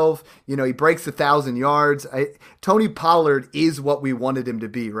 12. He breaks 1,000 yards. Tony Pollard is what we wanted him to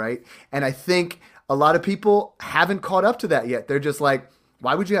be, right? And I think a lot of people haven't caught up to that yet. They're just like,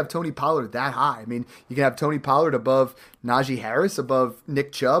 why would you have Tony Pollard that high? I mean, you can have Tony Pollard above Najee Harris, above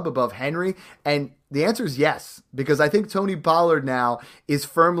Nick Chubb, above Henry. And the answer is yes, because I think Tony Pollard now is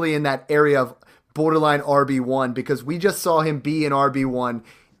firmly in that area of borderline RB1, because we just saw him be an RB1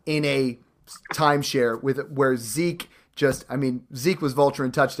 in a timeshare where Zeke was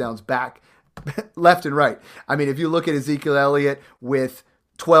vulturing touchdowns back left and right. I mean, if you look at Ezekiel Elliott with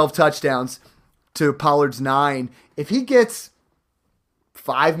 12 touchdowns to Pollard's 9, if he gets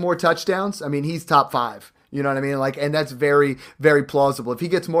 5 more touchdowns, I mean, he's top 5. You know what I mean? And that's very, very plausible. If he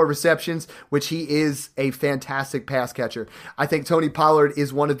gets more receptions, which he is a fantastic pass catcher, I think Tony Pollard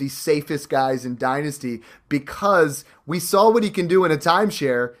is one of the safest guys in Dynasty, because we saw what he can do in a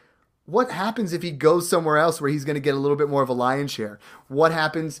timeshare. What happens if he goes somewhere else where he's going to get a little bit more of a lion's share? What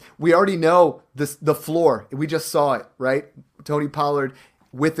happens? We already know the floor. We just saw it, right? Tony Pollard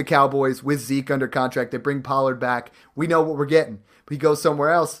with the Cowboys, with Zeke under contract. They bring Pollard back. We know what we're getting. He goes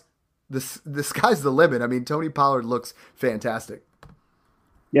somewhere else, the sky's the limit. I mean, Tony Pollard looks fantastic.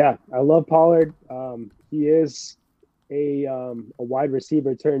 Yeah, I love Pollard. He is a wide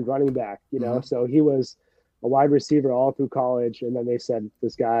receiver turned running back, so he was a wide receiver all through college. And then they said,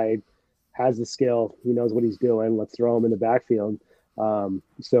 this guy has the skill. He knows what he's doing. Let's throw him in the backfield.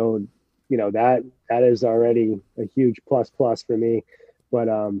 So, that is already a huge plus for me. But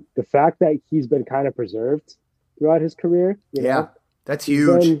the fact that he's been kind of preserved throughout his career, that's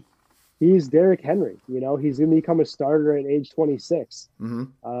huge. He's Derrick Henry. He's going to become a starter at age 26.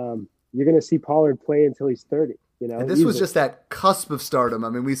 Mm-hmm. You're going to see Pollard play until he's 30. And this was just that cusp of stardom. I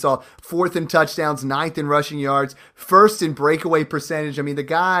mean, we saw 4th in touchdowns, 9th in rushing yards, 1st in breakaway percentage. I mean, the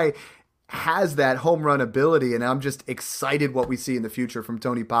guy has that home run ability, and I'm just excited what we see in the future from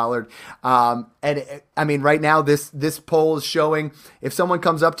Tony Pollard. Right now this poll is showing, if someone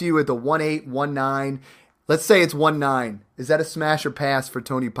comes up to you at the 1-8, 1-9, let's say it's 1-9, is that a smash or pass for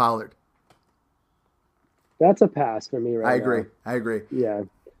Tony Pollard? That's a pass for me right now. I agree. Yeah.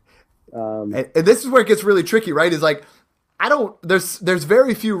 And this is where it gets really tricky, right? Is there's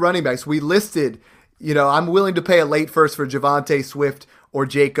very few running backs. We listed, I'm willing to pay a late first for Javonte, Swift, or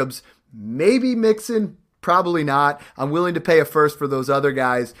Jacobs. Maybe Mixon, probably not. I'm willing to pay a first for those other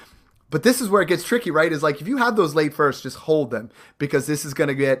guys. But this is where it gets tricky, right? Is if you have those late firsts, just hold them, because this is going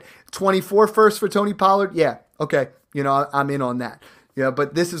to get 24 firsts for Tony Pollard. Yeah, okay. I'm in on that.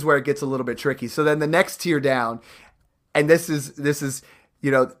 But this is where it gets a little bit tricky. So then the next tier down, and this is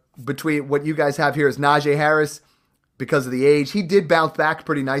between what you guys have here is Najee Harris, because of the age. He did bounce back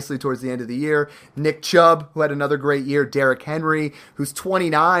pretty nicely towards the end of the year. Nick Chubb, who had another great year. Derrick Henry, who's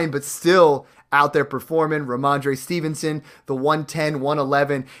 29, but still out there performing. Ramondre Stevenson, the 110,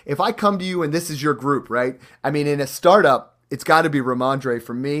 111. If I come to you and this is your group, right? I mean, in a startup, it's got to be Ramondre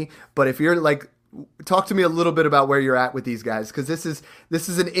for me. But if you're talk to me a little bit about where you're at with these guys, because this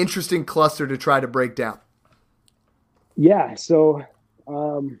is an interesting cluster to try to break down. Yeah, so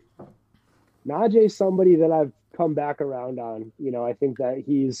Najee's somebody that I've come back around on. I think that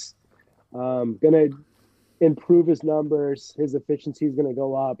he's going to improve his numbers. His efficiency is going to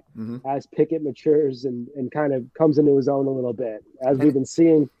go up as Pickett matures and kind of comes into his own a little bit. As we've been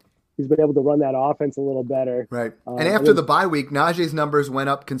seeing, he's been able to run that offense a little better. Right. And after the bye week, Najee's numbers went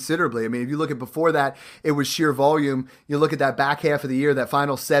up considerably. I mean, if you look at before that, it was sheer volume. You look at that back half of the year, that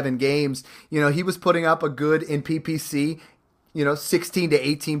final 7 games, he was putting up a good in PPC, 16 to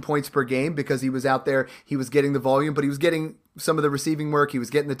 18 points per game, because he was out there, he was getting the volume, but he was getting some of the receiving work, he was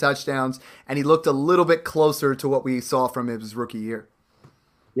getting the touchdowns, and he looked a little bit closer to what we saw from his rookie year.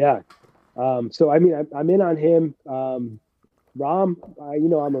 Yeah. So I mean, I'm in on him. Rom,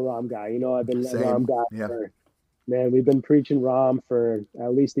 I'm a Rom guy. I've been a Rom Same. guy Yeah. for, man, we've been preaching Rom for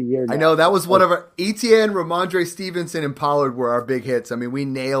at least a year I now. know that was one of our ETN, Ramondre Stevenson, and Pollard were our big hits. I mean, we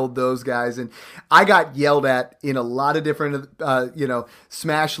nailed those guys, and I got yelled at in a lot of different,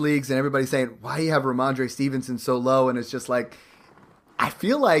 smash leagues, and everybody saying, "Why do you have Ramondre Stevenson so low?" And it's just like, I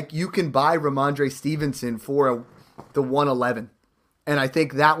feel like you can buy Ramondre Stevenson for the 111. And I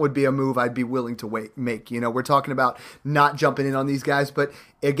think that would be a move I'd be willing to make. We're talking about not jumping in on these guys, but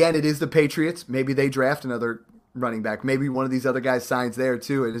again, it is the Patriots. Maybe they draft another running back. Maybe one of these other guys signs there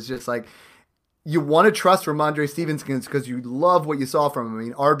too. And it's just like you want to trust Ramondre Stevenson because you love what you saw from him. I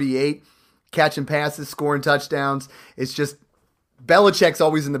mean, RB8, catching passes, scoring touchdowns. It's just Belichick's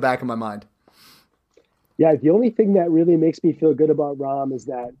always in the back of my mind. Yeah, the only thing that really makes me feel good about Rom is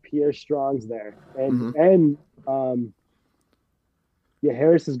that Pierre Strong's there, and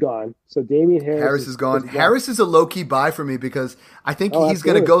Harris is gone. So Damian Harris is gone. Harris is a low-key buy for me because I think he's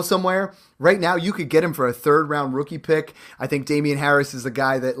going to go somewhere. Right now, you could get him for a third-round rookie pick. I think Damian Harris is a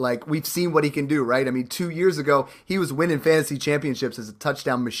guy that, like, we've seen what he can do, right? I mean, 2 years ago, he was winning fantasy championships as a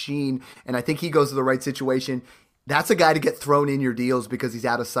touchdown machine, and I think he goes to the right situation. That's a guy to get thrown in your deals because he's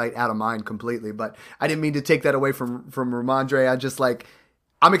out of sight, out of mind completely. But I didn't mean to take that away from Ramondre.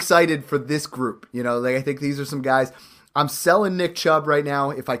 I'm excited for this group. I think these are some guys. I'm selling Nick Chubb right now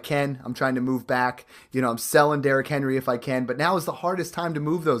if I can. I'm trying to move back. I'm selling Derrick Henry if I can. But now is the hardest time to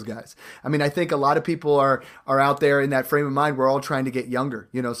move those guys. I mean, I think a lot of people are out there in that frame of mind. We're all trying to get younger.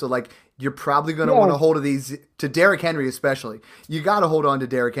 So like you're probably going to want to hold of these to Derrick Henry especially. You got to hold on to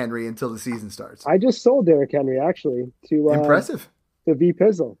Derrick Henry until the season starts. I just sold Derrick Henry actually to impressive to V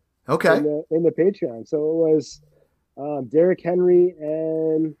Pizzle. Okay. In the Patreon. So it was Derrick Henry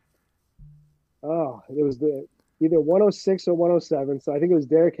and it was either 106 or 107. So I think it was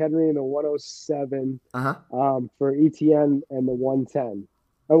Derrick Henry in the 107 for ETN and the 110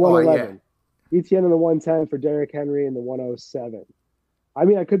 or 111. ETN and the 110 for Derrick Henry and the 107. I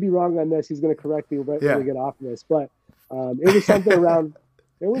mean, I could be wrong on this. He's going to correct me when we get off of this, but it was something around.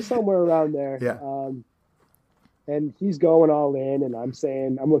 It was somewhere around there. Yeah. And he's going all in, and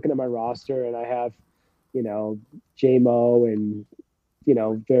I'm looking at my roster, and I have, JMO and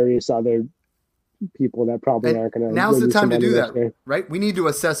various other people that probably aren't going to. Now's the time to do that, right? We need to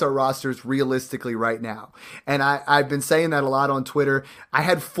assess our rosters realistically right now. And I've been saying that a lot on Twitter. I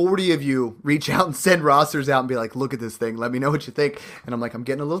had 40 of you reach out and send rosters out and be like, look at this thing. Let me know what you think. And I'm like, I'm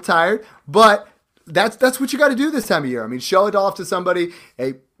getting a little tired, but that's what you got to do this time of year. I mean, show it off to somebody.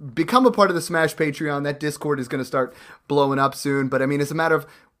 Hey, become a part of the Smash Patreon. That Discord is going to start blowing up soon. But I mean, it's a matter of,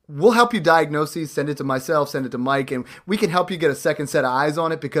 we'll help you diagnose these, send it to myself, send it to Mike, and we can help you get a second set of eyes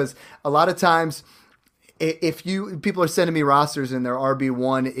on it, because a lot of times if people are sending me rosters and their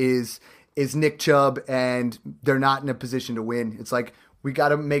RB1 is Nick Chubb and they're not in a position to win, it's like, we got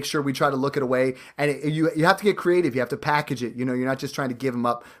to make sure we try to look it away, and you have to get creative. You have to package it. You're not just trying to give them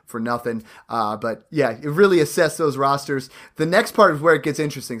up for nothing. But yeah, you really assess those rosters. The next part is where it gets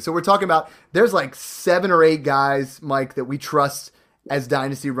interesting. So we're talking about, there's like 7 or 8 guys, Mike, that we trust as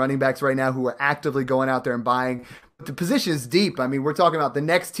dynasty running backs right now who are actively going out there and buying. But the position is deep. I mean, we're talking about the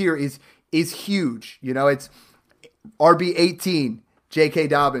next tier is huge. It's RB18, J.K.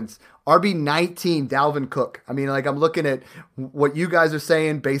 Dobbins. RB19, Dalvin Cook. I mean, like, I'm looking at what you guys are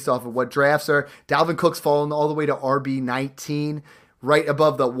saying based off of what drafts are. Dalvin Cook's fallen all the way to RB19, right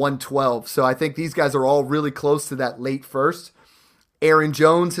above the 112. So I think these guys are all really close to that late first. Aaron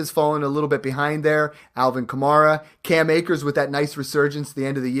Jones has fallen a little bit behind there. Alvin Kamara. Cam Akers, with that nice resurgence at the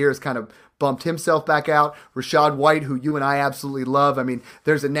end of the year, has kind of bumped himself back out. Rachaad White, who you and I absolutely love. I mean,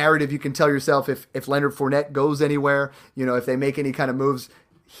 there's a narrative you can tell yourself if Leonard Fournette goes anywhere, if they make any kind of moves,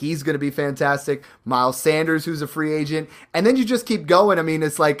 he's going to be fantastic. Miles Sanders, who's a free agent. And then you just keep going. I mean,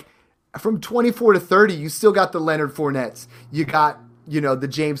 it's like from 24 to 30, you still got the Leonard Fournettes. You got, the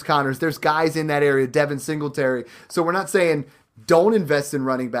James Connors. There's guys in that area, Devin Singletary. So we're not saying don't invest in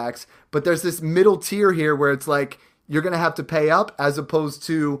running backs, but there's this middle tier here where it's like you're going to have to pay up as opposed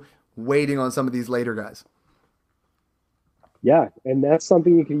to waiting on some of these later guys. Yeah, and that's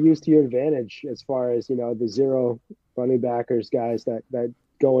something you can use to your advantage as far as, the zero running backers, guys that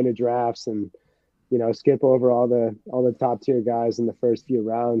go into drafts and, skip over all the top tier guys in the first few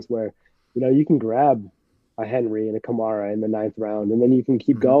rounds where, you can grab a Henry and a Kamara in the 9th round, and then you can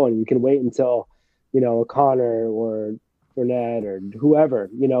keep going. You can wait until, a Connor or Fournette or whoever,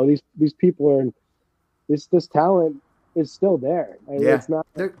 these people are this talent is still there. And Yeah. it's not.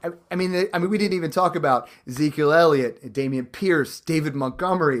 We didn't even talk about Ezekiel Elliott, Damian Pierce, David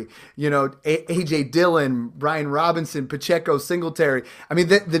Montgomery, AJ Dillon, Brian Robinson, Pacheco, Singletary. I mean,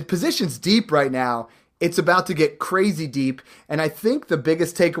 the position's deep right now. It's about to get crazy deep. And I think the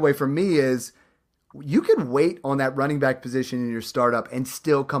biggest takeaway for me is you can wait on that running back position in your startup and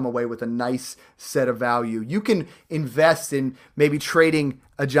still come away with a nice set of value. You can invest in maybe trading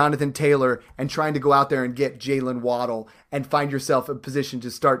a Jonathan Taylor and trying to go out there and get Jalen Waddle and find yourself a position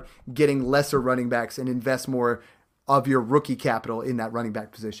to start getting lesser running backs and invest more of your rookie capital in that running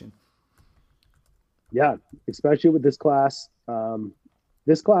back position. Yeah, especially with this class.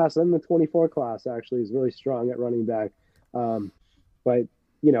 This class and the 24 class actually is really strong at running back. But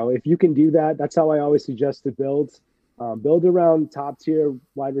if you can do that, that's how I always suggest to build. Build around top tier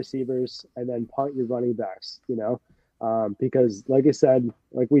wide receivers and then punt your running backs, because like I said,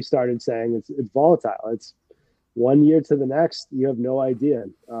 like we started saying, it's volatile. It's 1 year to the next. You have no idea.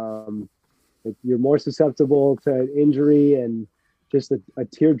 You're more susceptible to injury and just a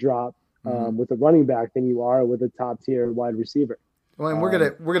teardrop with a running back than you are with a top tier wide receiver. Well, and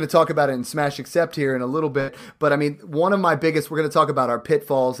we're gonna talk about it in Smash Accept here in a little bit, but I mean, one of my biggest, we're gonna talk about our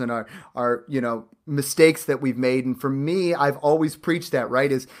pitfalls and our mistakes that we've made. And for me, I've always preached that,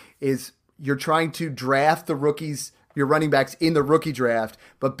 right? Is you're trying to draft the rookies, your running backs in the rookie draft,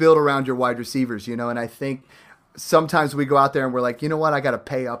 but build around your wide receivers, And I think sometimes we go out there and we're like, you know what, I got to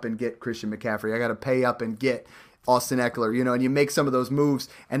pay up and get Christian McCaffrey, I got to pay up and get Austin Eckler, and you make some of those moves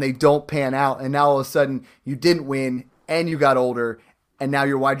and they don't pan out, and now all of a sudden you didn't win and you got older. And now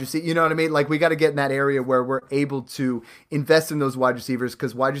your wide receiver, you know what I mean? Like, we got to get in that area where we're able to invest in those wide receivers,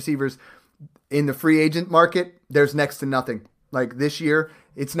 because wide receivers in the free agent market, there's next to nothing. Like this year,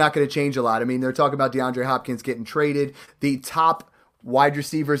 it's not going to change a lot. I mean, they're talking about DeAndre Hopkins getting traded. The top wide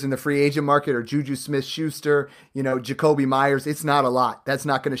receivers in the free agent market are Juju Smith-Schuster, Jacoby Myers. It's not a lot. That's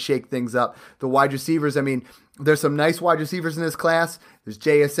not going to shake things up. The wide receivers, I mean, there's some nice wide receivers in this class. There's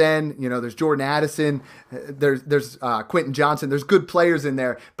JSN, there's Jordan Addison, there's Quentin Johnson. There's good players in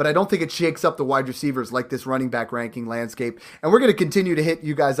there, but I don't think it shakes up the wide receivers like this running back ranking landscape. And we're going to continue to hit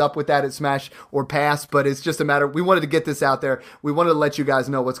you guys up with that at Smash or Pass, but it's just a matter, we wanted to get this out there. We wanted to let you guys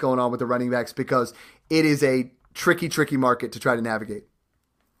know what's going on with the running backs, because it is a tricky market to try to navigate.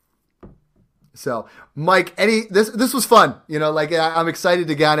 So, Mike, this was fun. I'm excited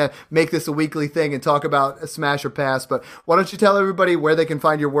to kind of make this a weekly thing and talk about a Smash or Pass. But why don't you tell everybody where they can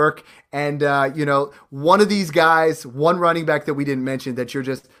find your work? And, one of these guys, one running back that we didn't mention that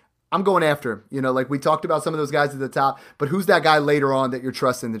I'm going after. Like we talked about some of those guys at the top, but who's that guy later on that you're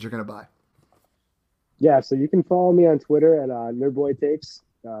trusting that you're going to buy? Yeah, so you can follow me on Twitter at NerdBoyTakes.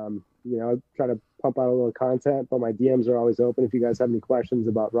 I try to pump out a little content, but my DMs are always open if you guys have any questions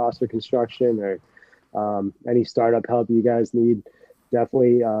about roster construction or any startup help you guys need.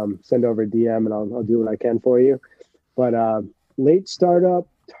 Definitely send over a DM and I'll do what I can for you. But late startup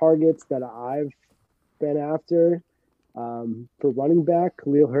targets that I've been after for running back,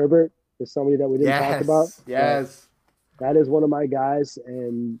 Khalil Herbert is somebody that we didn't talk about. Yes. That is one of my guys.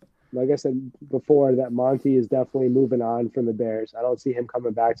 And like I said before, that Monty is definitely moving on from the Bears. I don't see him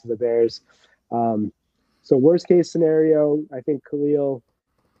coming back to the Bears. So worst case scenario, I think Khalil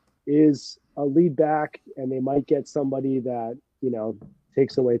is a lead back, and they might get somebody that,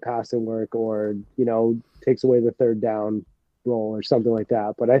 takes away passing work or, takes away the third down role or something like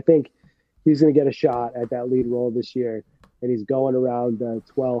that. But I think he's going to get a shot at that lead role this year. And he's going around the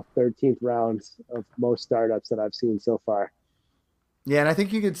 12th, 13th rounds of most startups that I've seen so far. Yeah, and I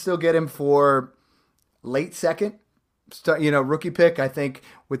think you could still get him for late second, rookie pick. I think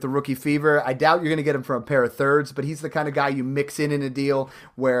with the rookie fever, I doubt you're going to get him for a pair of thirds, but he's the kind of guy you mix in a deal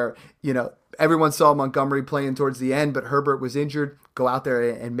where, everyone saw Montgomery playing towards the end, but Herbert was injured. Go out there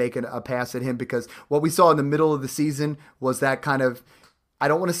and make a pass at him, because what we saw in the middle of the season was that kind of, I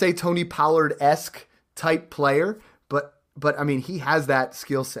don't want to say Tony Pollard-esque type player, but I mean, he has that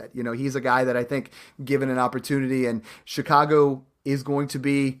skill set. He's a guy that I think, given an opportunity, and Chicago is going to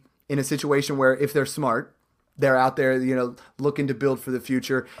be in a situation where, if they're smart, they're out there, looking to build for the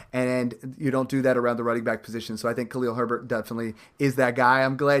future, and you don't do that around the running back position. So I think Khalil Herbert definitely is that guy.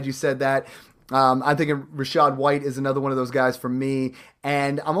 I'm glad you said that. I'm thinking Rachaad White is another one of those guys for me.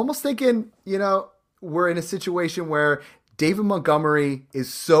 And I'm almost thinking, we're in a situation where David Montgomery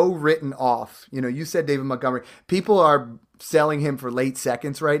is so written off. You said David Montgomery. People are selling him for late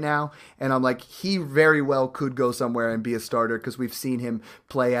seconds right now, and I'm like, he very well could go somewhere and be a starter, because we've seen him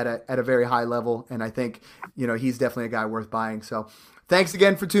play at a very high level, and I think he's definitely a guy worth buying. So thanks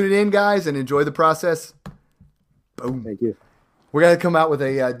again for tuning in, guys, and enjoy the process. Boom. Thank you. We're going to come out with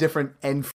a different end